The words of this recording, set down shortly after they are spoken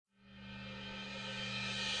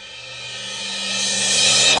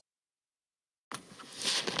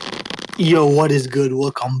Yo, what is good?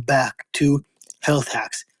 Welcome back to Health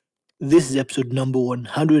Hacks. This is episode number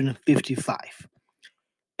 155.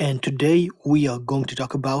 And today we are going to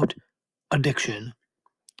talk about addiction.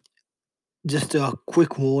 Just a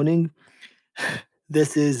quick warning,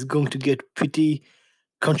 this is going to get pretty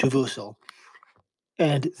controversial.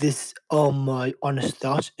 And this are my honest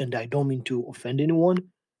thoughts, and I don't mean to offend anyone,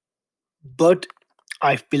 but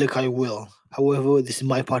I feel like I will. However, this is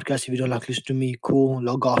my podcast. If you don't like listening to me, cool,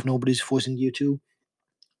 log off. Nobody's forcing you to.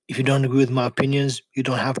 If you don't agree with my opinions, you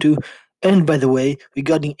don't have to. And by the way,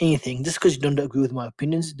 regarding anything, just because you don't agree with my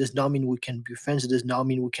opinions does not mean we can be friends. It does not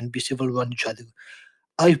mean we can be civil around each other.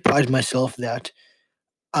 I pride myself that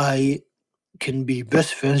I can be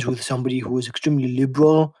best friends with somebody who is extremely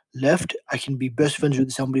liberal left. I can be best friends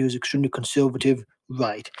with somebody who is extremely conservative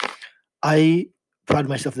right. I pride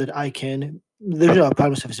myself that I can. There's not pride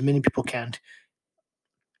myself as many people can't.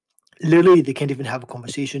 Literally, they can't even have a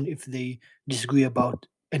conversation if they disagree about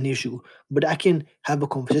an issue. But I can have a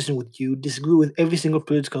conversation with you, disagree with every single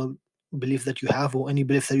political belief that you have or any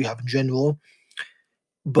belief that you have in general,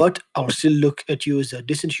 but I'll still look at you as a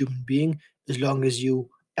decent human being as long as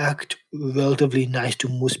you act relatively nice to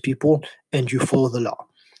most people and you follow the law.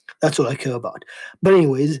 That's all I care about. But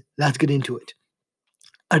anyways, let's get into it.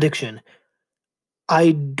 Addiction.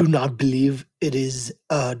 I do not believe it is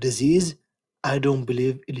a disease. I don't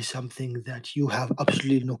believe it is something that you have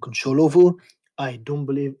absolutely no control over. I don't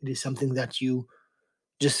believe it is something that you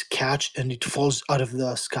just catch and it falls out of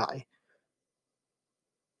the sky.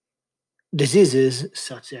 Diseases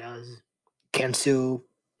such as cancer,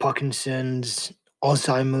 Parkinson's,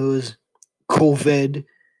 Alzheimer's, COVID,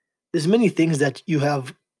 there's many things that you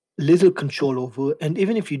have little control over. And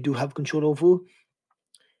even if you do have control over,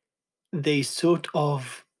 they sort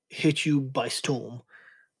of hit you by storm.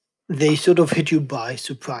 They sort of hit you by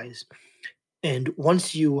surprise. And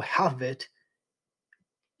once you have it,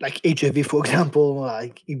 like HIV, for example,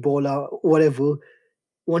 like Ebola, whatever,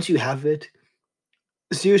 once you have it,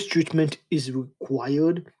 serious treatment is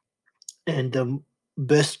required, and the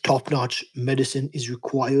best top notch medicine is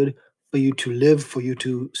required for you to live, for you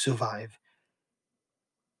to survive.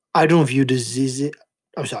 I don't view disease.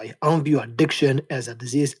 I'm sorry, I don't view addiction as a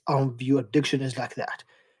disease. I don't view addiction as like that.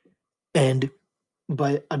 And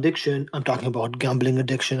by addiction, I'm talking about gambling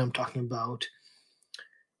addiction. I'm talking about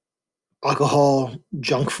alcohol,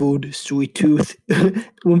 junk food, sweet tooth.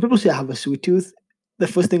 When people say I have a sweet tooth, the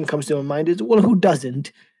first thing that comes to my mind is, well, who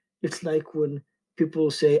doesn't? It's like when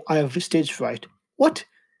people say I have stage fright. What?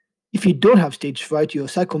 If you don't have stage fright, you're a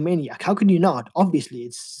psychomaniac. How can you not? Obviously,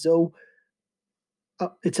 it's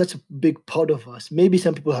such a big part of us. Maybe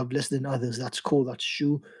some people have less than others. That's cool. That's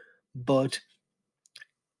true. But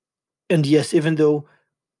and yes, even though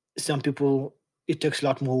some people it takes a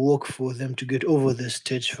lot more work for them to get over this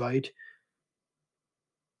stage fright,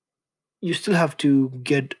 you still have to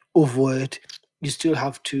get over it. You still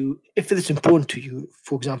have to, if it's important to you,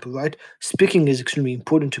 for example, right? Speaking is extremely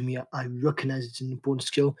important to me. I recognize it's an important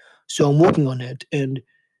skill. So I'm working on it. And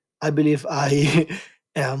I believe I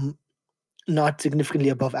am not significantly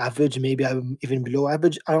above average. Maybe I'm even below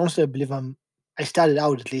average. I also believe I started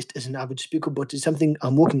out at least as an average speaker, but it's something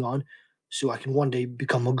I'm working on so I can one day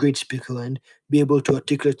become a great speaker and be able to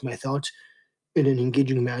articulate my thoughts in an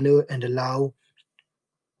engaging manner and allow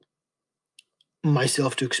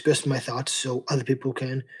myself to express my thoughts so other people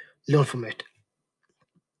can learn from it.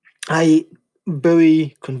 I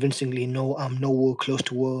very convincingly know I'm nowhere close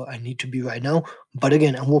to where I need to be right now, but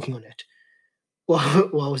again, I'm working on it. Well,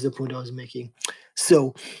 what was the point I was making?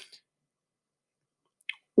 So,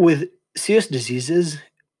 with serious diseases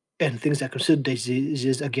and things that are considered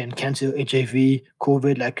diseases, again, cancer, HIV,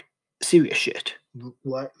 COVID, like serious shit,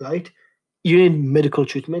 right? You need medical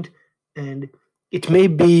treatment, and it may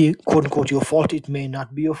be quote unquote your fault, it may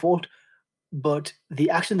not be your fault, but the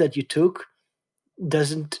action that you took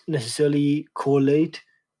doesn't necessarily correlate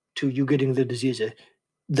to you getting the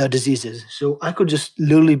diseases. So I could just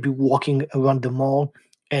literally be walking around the mall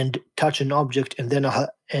and touch an object, and then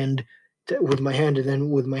with my hand, and then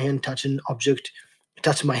with my hand touch an object,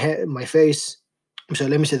 touch my face. I'm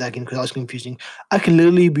sorry, let me say that again because I was confusing. I can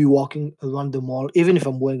literally be walking around the mall, even if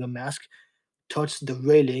I'm wearing a mask, touch the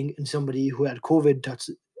railing, and somebody who had COVID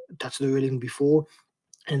touch the railing before,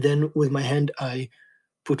 and then with my hand I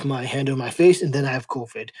put my hand on my face, and then I have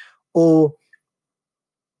COVID. Or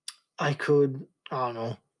I could, I don't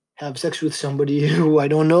know, have sex with somebody who I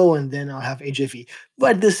don't know, and then I'll have HIV.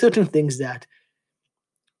 But there's certain things that,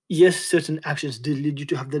 yes, certain actions did lead you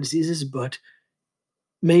to have the diseases, but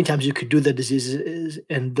many times you could do the diseases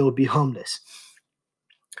and they'll be harmless.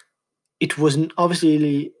 It wasn't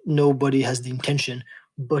obviously nobody has the intention,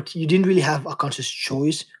 but you didn't really have a conscious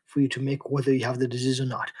choice for you to make whether you have the disease or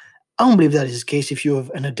not. I don't believe that is the case if you have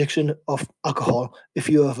an addiction of alcohol, if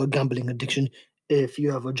you have a gambling addiction, if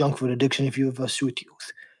you have a junk food addiction, if you have a sweet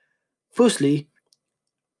tooth. Firstly,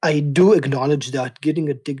 I do acknowledge that getting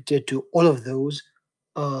addicted to all of those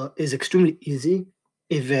is extremely easy,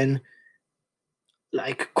 even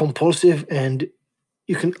like compulsive, and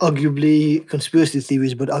you can arguably conspiracy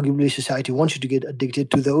theories, but arguably society wants you to get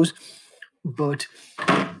addicted to those. But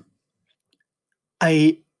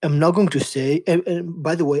I am not going to say, and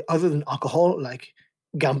by the way, other than alcohol, like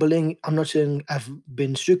gambling, I'm not saying I've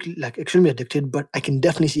been strictly like extremely addicted, but I can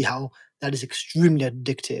definitely see how that is extremely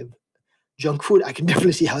addictive. Junk food, I can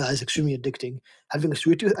definitely see how that is extremely addicting. Having a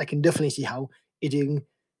sweet tooth, I can definitely see how eating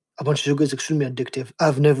a bunch of sugar is extremely addictive.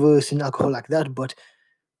 I've never seen alcohol like that, but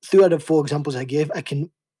 3 out of 4 examples I gave, I can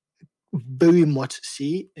very much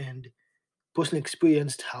see and personally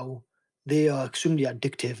experienced how they are extremely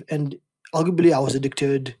addictive. And arguably, I was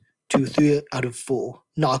addicted to 3 out of 4,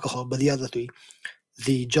 not alcohol, but the other three: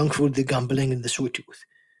 the junk food, the gambling, and the sweet tooth.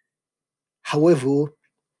 However,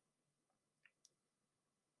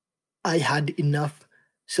 I had enough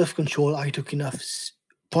self control, I took enough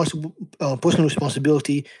personal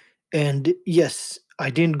responsibility. And yes, I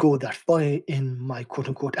didn't go that far in my quote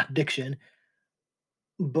unquote addiction,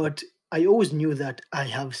 but I always knew that I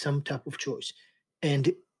have some type of choice.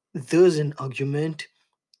 And there's an argument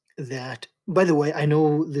that, by the way, I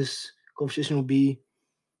know this conversation will be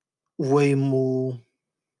way more,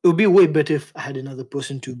 it would be way better if I had another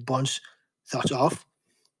person to bounce thoughts off,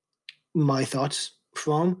 my thoughts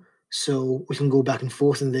from, so we can go back and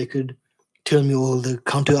forth and they could tell me all the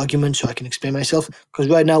counter arguments so I can explain myself. Because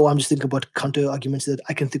right now I'm just thinking about counter arguments that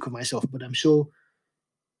I can think of myself, but I'm sure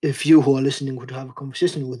if you who are listening would have a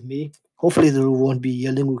conversation with me, hopefully there won't be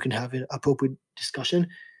yelling. We can have an appropriate discussion,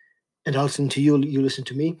 and I'll listen to you, you listen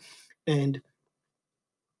to me, and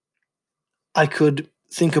I could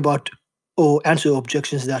think about or answer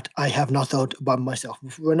objections that I have not thought about myself.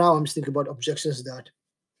 For now, I'm just thinking about objections that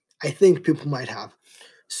I think people might have.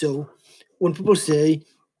 So when people say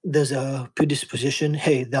there's a predisposition,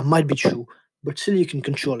 hey, that might be true, but still you can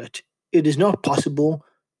control it. It is not possible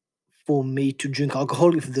for me to drink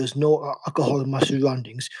alcohol if there's no alcohol in my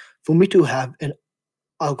surroundings. For me to have an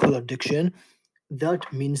alcohol addiction,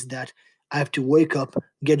 that means that I have to wake up,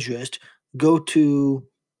 get dressed, go to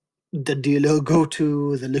the dealer, go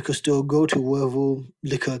to the liquor store, go to wherever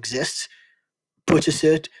liquor exists, purchase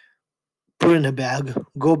it, put it in a bag,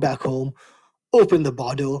 go back home, open the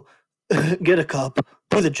bottle, get a cup,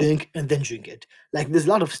 pour the drink, and then drink it. Like there's a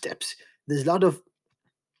lot of steps. There's a lot of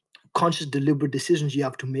conscious, deliberate decisions you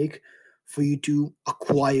have to make for you to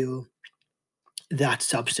acquire that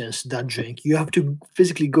substance, that drink. You have to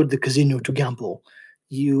physically go to the casino to gamble.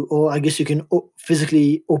 Or I guess you can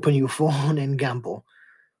physically open your phone and gamble,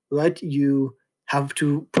 right? You have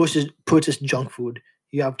to purchase junk food.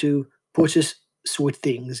 You have to purchase sweet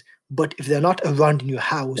things. But if they're not around in your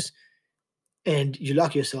house and you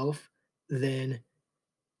lock yourself, then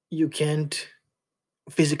you can't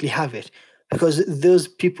physically have it. Because there's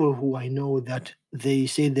people who I know that they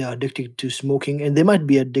say they're addicted to smoking, and they might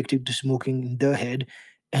be addicted to smoking in their head,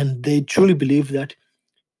 and they truly believe that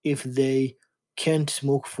if they can't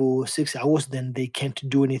smoke for 6 hours, then they can't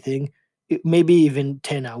do anything. Maybe even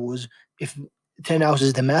 10 hours. If 10 hours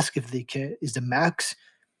is the max, if they can is the max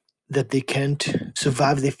that they can't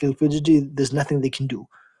survive, they feel rigidity. There's nothing they can do.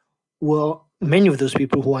 Well, many of those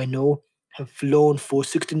people who I know have flown for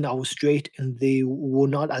 16 hours straight and they were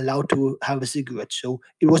not allowed to have a cigarette. So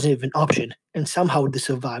it wasn't even an option. And somehow they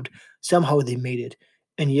survived. Somehow they made it.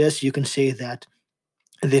 And yes, you can say that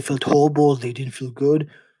they felt horrible, they didn't feel good.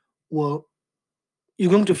 Well,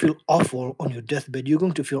 you're going to feel awful on your deathbed. You're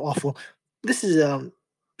going to feel awful. This is a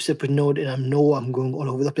separate note, and I know I'm going all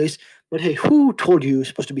over the place. But hey, who told you you're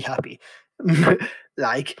supposed to be happy?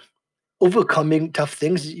 Like, overcoming tough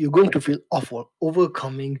things, you're going to feel awful.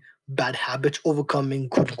 Overcoming bad habits, overcoming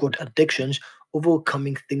quote unquote addictions,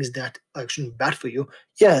 overcoming things that are actually bad for you.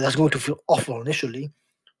 Yeah, that's going to feel awful initially.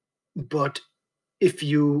 But if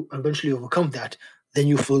you eventually overcome that, then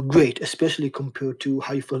you feel great, especially compared to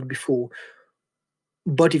how you felt before.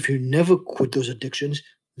 But if you never quit those addictions,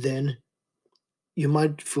 then you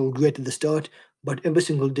might feel great at the start, but every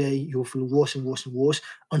single day you'll feel worse and worse and worse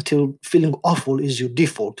until feeling awful is your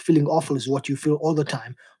default. Feeling awful is what you feel all the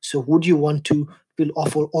time. So would you want to feel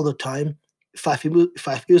awful all the time 5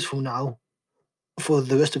 years from now for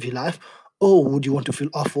the rest of your life? Or would you want to feel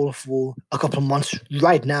awful for a couple of months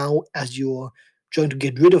right now as you're trying to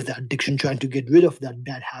get rid of that addiction, trying to get rid of that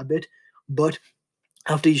bad habit? But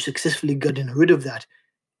after you successfully gotten rid of that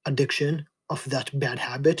addiction, of that bad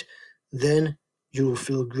habit, then you will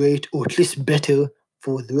feel great or at least better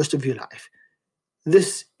for the rest of your life.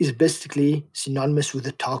 This is basically synonymous with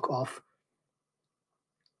the talk of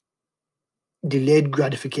delayed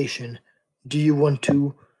gratification. Do you want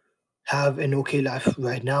to have an okay life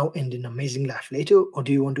right now and an amazing life later, or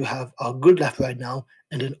do you want to have a good life right now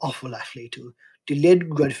and an awful life later? Delayed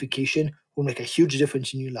gratification will make a huge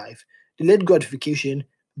difference in your life. Delayed gratification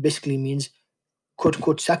basically means quote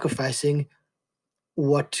unquote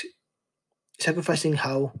what sacrificing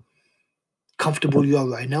how comfortable you are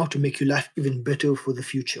right now to make your life even better for the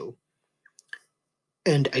future.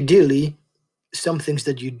 And ideally, some things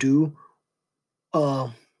that you do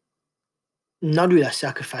are not really a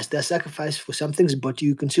sacrifice. They're a sacrifice for some things, but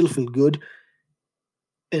you can still feel good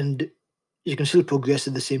and you can still progress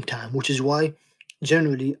at the same time, which is why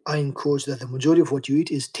generally I encourage that the majority of what you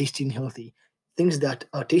eat is tasty and healthy. Things that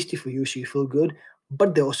are tasty for you so you feel good,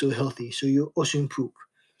 but they're also healthy, so you also improve.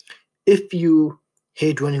 If you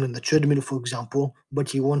hate running on the treadmill, for example,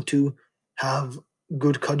 but you want to have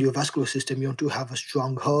good cardiovascular system, you want to have a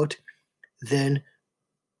strong heart, then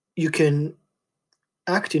you can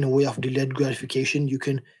act in a way of delayed gratification. You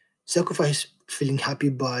can sacrifice feeling happy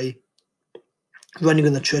by running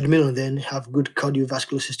on the treadmill and then have good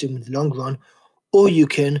cardiovascular system in the long run, or you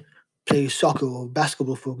can play soccer or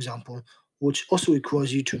basketball, for example, which also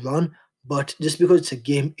requires you to run. But just because it's a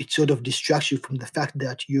game, it sort of distracts you from the fact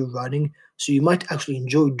that you're running. So you might actually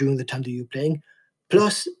enjoy during the time that you're playing.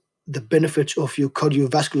 Plus, the benefits of your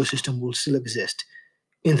cardiovascular system will still exist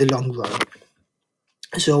in the long run.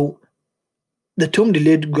 So the term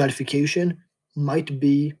delayed gratification might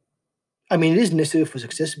be, I mean, it is necessary for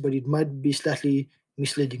success, but it might be slightly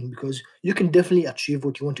misleading because you can definitely achieve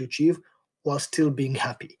what you want to achieve while still being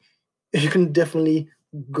happy. You can definitely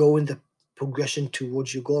go in the progression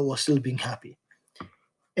towards your goal while still being happy.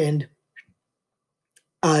 And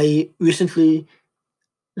I recently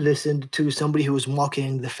listened to somebody who was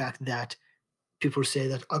mocking the fact that people say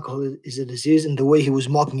that alcohol is a disease, and the way he was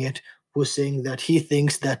mocking it was saying that he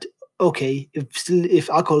thinks that okay, if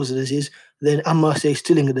alcohol is a disease, then I must say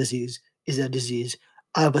stealing a disease is a disease.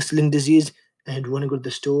 I have a stealing disease, and when I go to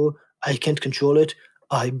the store, I can't control it.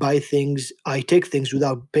 I buy things, I take things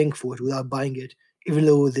without paying for it, without buying it, even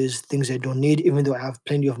though there's things I don't need, even though I have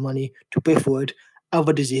plenty of money to pay for it. I have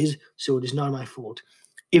a disease, so it is not my fault.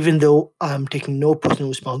 Even though I'm taking no personal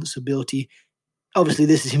responsibility, obviously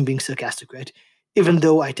this is him being sarcastic, right? Even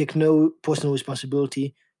though I take no personal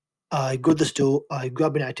responsibility, I go to the store, I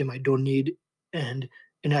grab an item I don't need and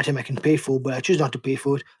an item I can pay for, but I choose not to pay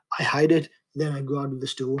for it. I hide it, then I go out of the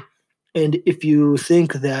store. And if you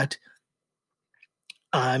think that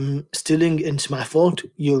I'm stealing and it's my fault,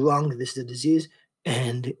 you're wrong. This is a disease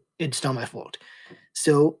and it's not my fault.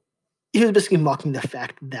 So he was basically mocking the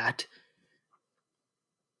fact that,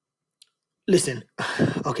 listen,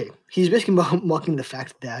 okay, he's basically mocking the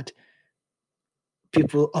fact that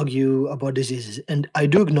people argue about diseases, and I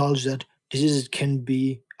do acknowledge that diseases can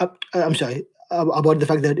be. I'm sorry about the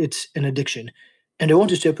fact that it's an addiction, and I want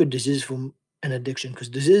to separate disease from an addiction because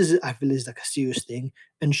disease I feel is like a serious thing,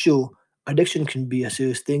 and sure, addiction can be a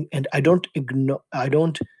serious thing, and I don't ignore.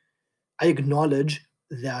 I acknowledge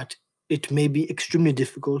that it may be extremely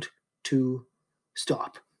difficult to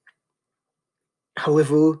stop.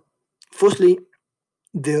 However, firstly,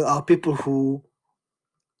 there are people who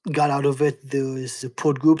got out of it. There is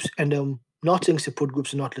support groups, and I'm not saying support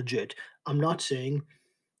groups are not legit. I'm not saying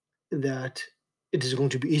that it is going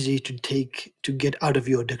to be easy to get out of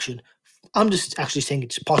your addiction. I'm just actually saying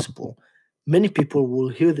it's possible. Many people will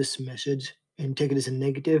hear this message and take it as a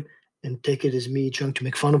negative and take it as me trying to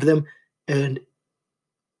make fun of them and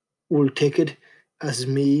will take it as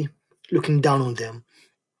me looking down on them.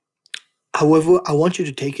 However, I want you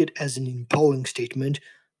to take it as an empowering statement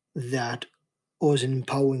that or as an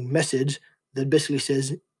empowering message that basically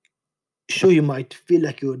says sure, you might feel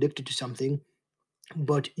like you're addicted to something,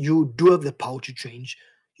 but you do have the power to change.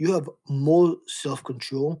 You have more self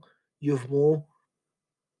control, you have more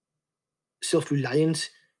self reliance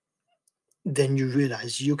than you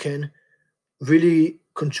realize. You can really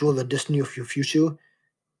control the destiny of your future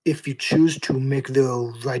if you choose to make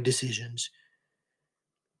the right decisions.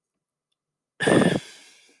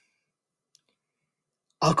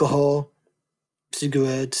 Alcohol,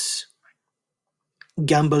 cigarettes,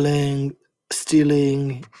 gambling,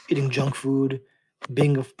 stealing, eating junk food,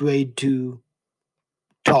 being afraid to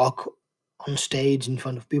talk on stage in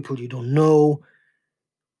front of people you don't know,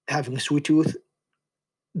 having a sweet tooth,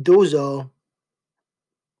 those are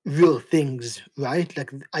real things, right?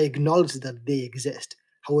 Like I acknowledge that they exist.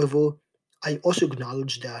 However, I also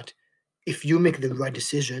acknowledge that if you make the right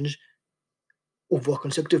decisions, over a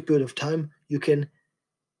consecutive period of time, you can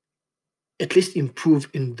at least improve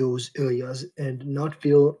in those areas and not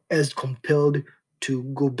feel as compelled to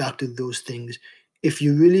go back to those things. If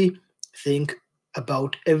you really think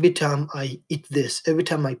about every time I eat this, every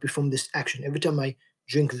time I perform this action, every time I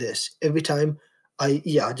drink this, every time I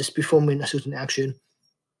just perform in a certain action,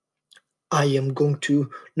 I am going to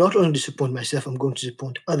not only disappoint myself, I'm going to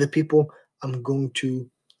disappoint other people. I'm going to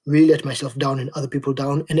really let myself down and other people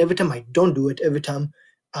down. And every time I don't do it, every time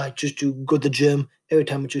I choose to go to the gym, every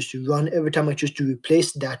time I choose to run, every time I choose to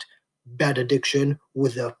replace that bad addiction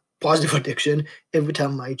with a positive addiction, every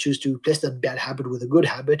time I choose to replace that bad habit with a good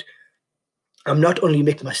habit, I'm not only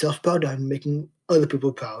making myself proud, I'm making other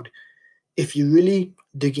people proud. If you really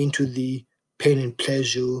dig into the pain and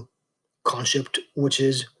pleasure concept, which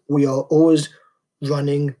is we are always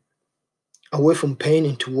running away from pain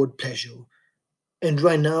and toward pleasure. And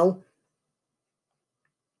right now,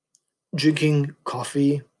 drinking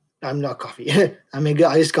coffee, I'm not coffee. I mean,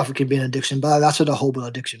 iced coffee can be an addiction, but that's not a horrible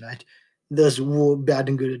addiction, right? There's bad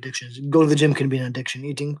and good addictions. Going to the gym can be an addiction.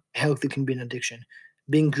 Eating healthy can be an addiction.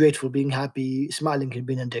 Being grateful, being happy, smiling can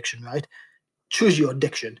be an addiction, right? Choose your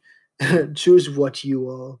addiction. Choose what you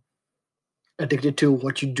are addicted to,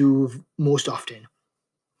 what you do most often.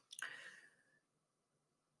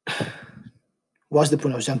 What's the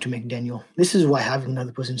point I was trying to make, Daniel? This is why having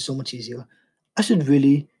another person is so much easier. I should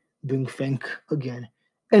really bring Frank again.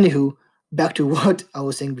 Anywho, back to what I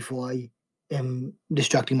was saying before I am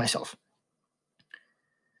distracting myself.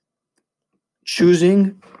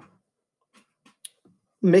 Choosing,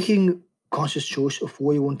 making conscious choice of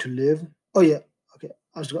where you want to live. Oh yeah, okay.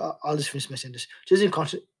 I'll just finish my sentence.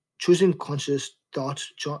 Choosing conscious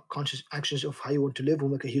thoughts, conscious actions of how you want to live will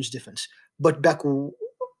make a huge difference. But back to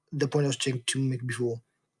the point I was trying to make before,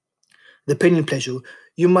 the pain and pleasure.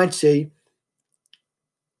 You might say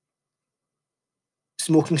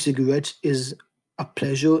smoking cigarettes is a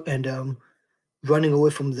pleasure and running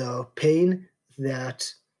away from the pain that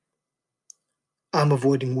I'm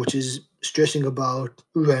avoiding, which is stressing about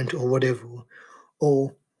rent or whatever,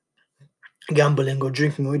 or gambling or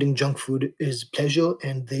drinking or eating junk food is pleasure,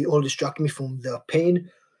 and they all distract me from the pain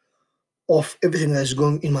of everything that's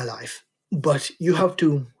going in my life. But you have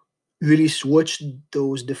to really switch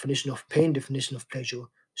those definition of pain, definition of pleasure.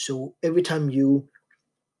 So every time you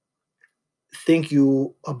think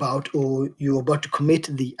you about or you're about to commit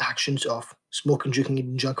the actions of smoking, drinking,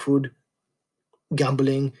 eating junk food,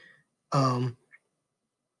 gambling, um,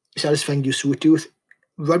 satisfying your sweet tooth,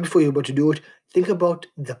 right before you're about to do it, think about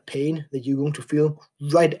the pain that you're going to feel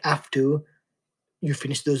right after you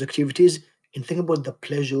finish those activities and think about the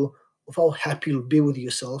pleasure of how happy you'll be with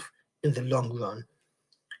yourself in the long run.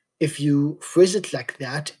 If you phrase it like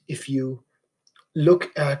that, if you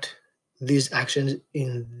look at these actions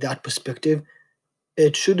in that perspective,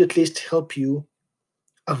 it should at least help you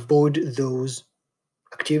avoid those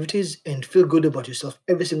activities and feel good about yourself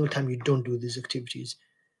every single time you don't do these activities.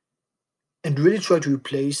 And really try to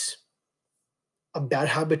replace a bad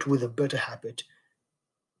habit with a better habit.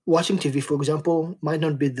 Watching TV, for example, might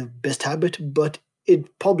not be the best habit, but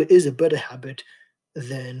it probably is a better habit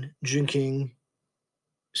than drinking,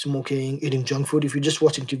 smoking, eating junk food. If you're just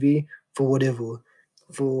watching TV for whatever,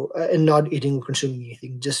 for and not eating or consuming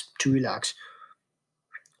anything, just to relax.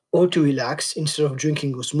 Or to relax, instead of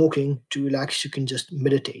drinking or smoking, to relax, you can just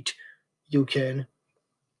meditate. You can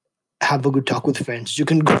have a good talk with friends. You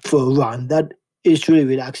can go for a run. That is really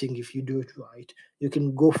relaxing if you do it right. You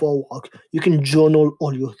can go for a walk. You can journal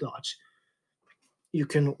all your thoughts. You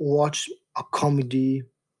can watch a comedy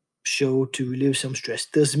show to relieve some stress.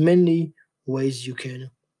 There's many ways you can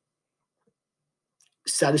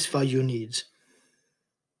satisfy your needs.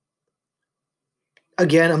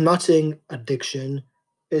 Again, I'm not saying addiction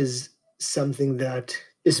is something that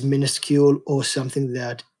is minuscule or something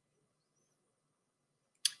that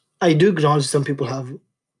I do acknowledge some people have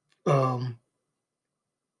um,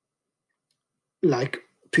 like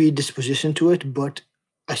predisposition to it, but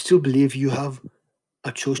I still believe you have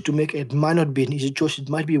a choice to make. It might not be an easy choice. It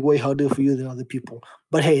might be way harder for you than other people.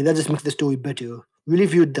 But hey, that just makes the story better. Really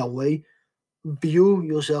view it that way. View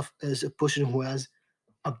yourself as a person who has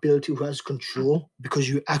ability, who has control, because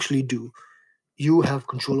you actually do. You have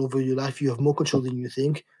control over your life. You have more control than you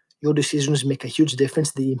think. Your decisions make a huge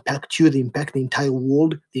difference. They impact you, they impact the entire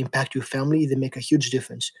world, they impact your family, they make a huge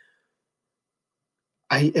difference.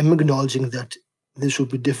 I am acknowledging that this will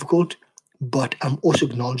be difficult, but I'm also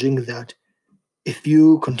acknowledging that if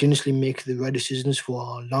you continuously make the right decisions for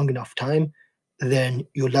a long enough time, then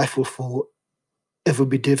your life will forever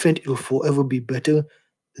be different. It will forever be better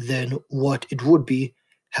than what it would be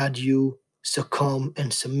had you succumb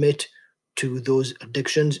and submit to those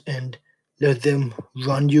addictions and let them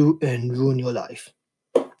run you and ruin your life.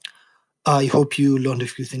 I hope you learned a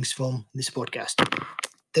few things from this podcast.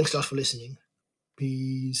 Thanks a lot for listening.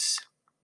 Peace.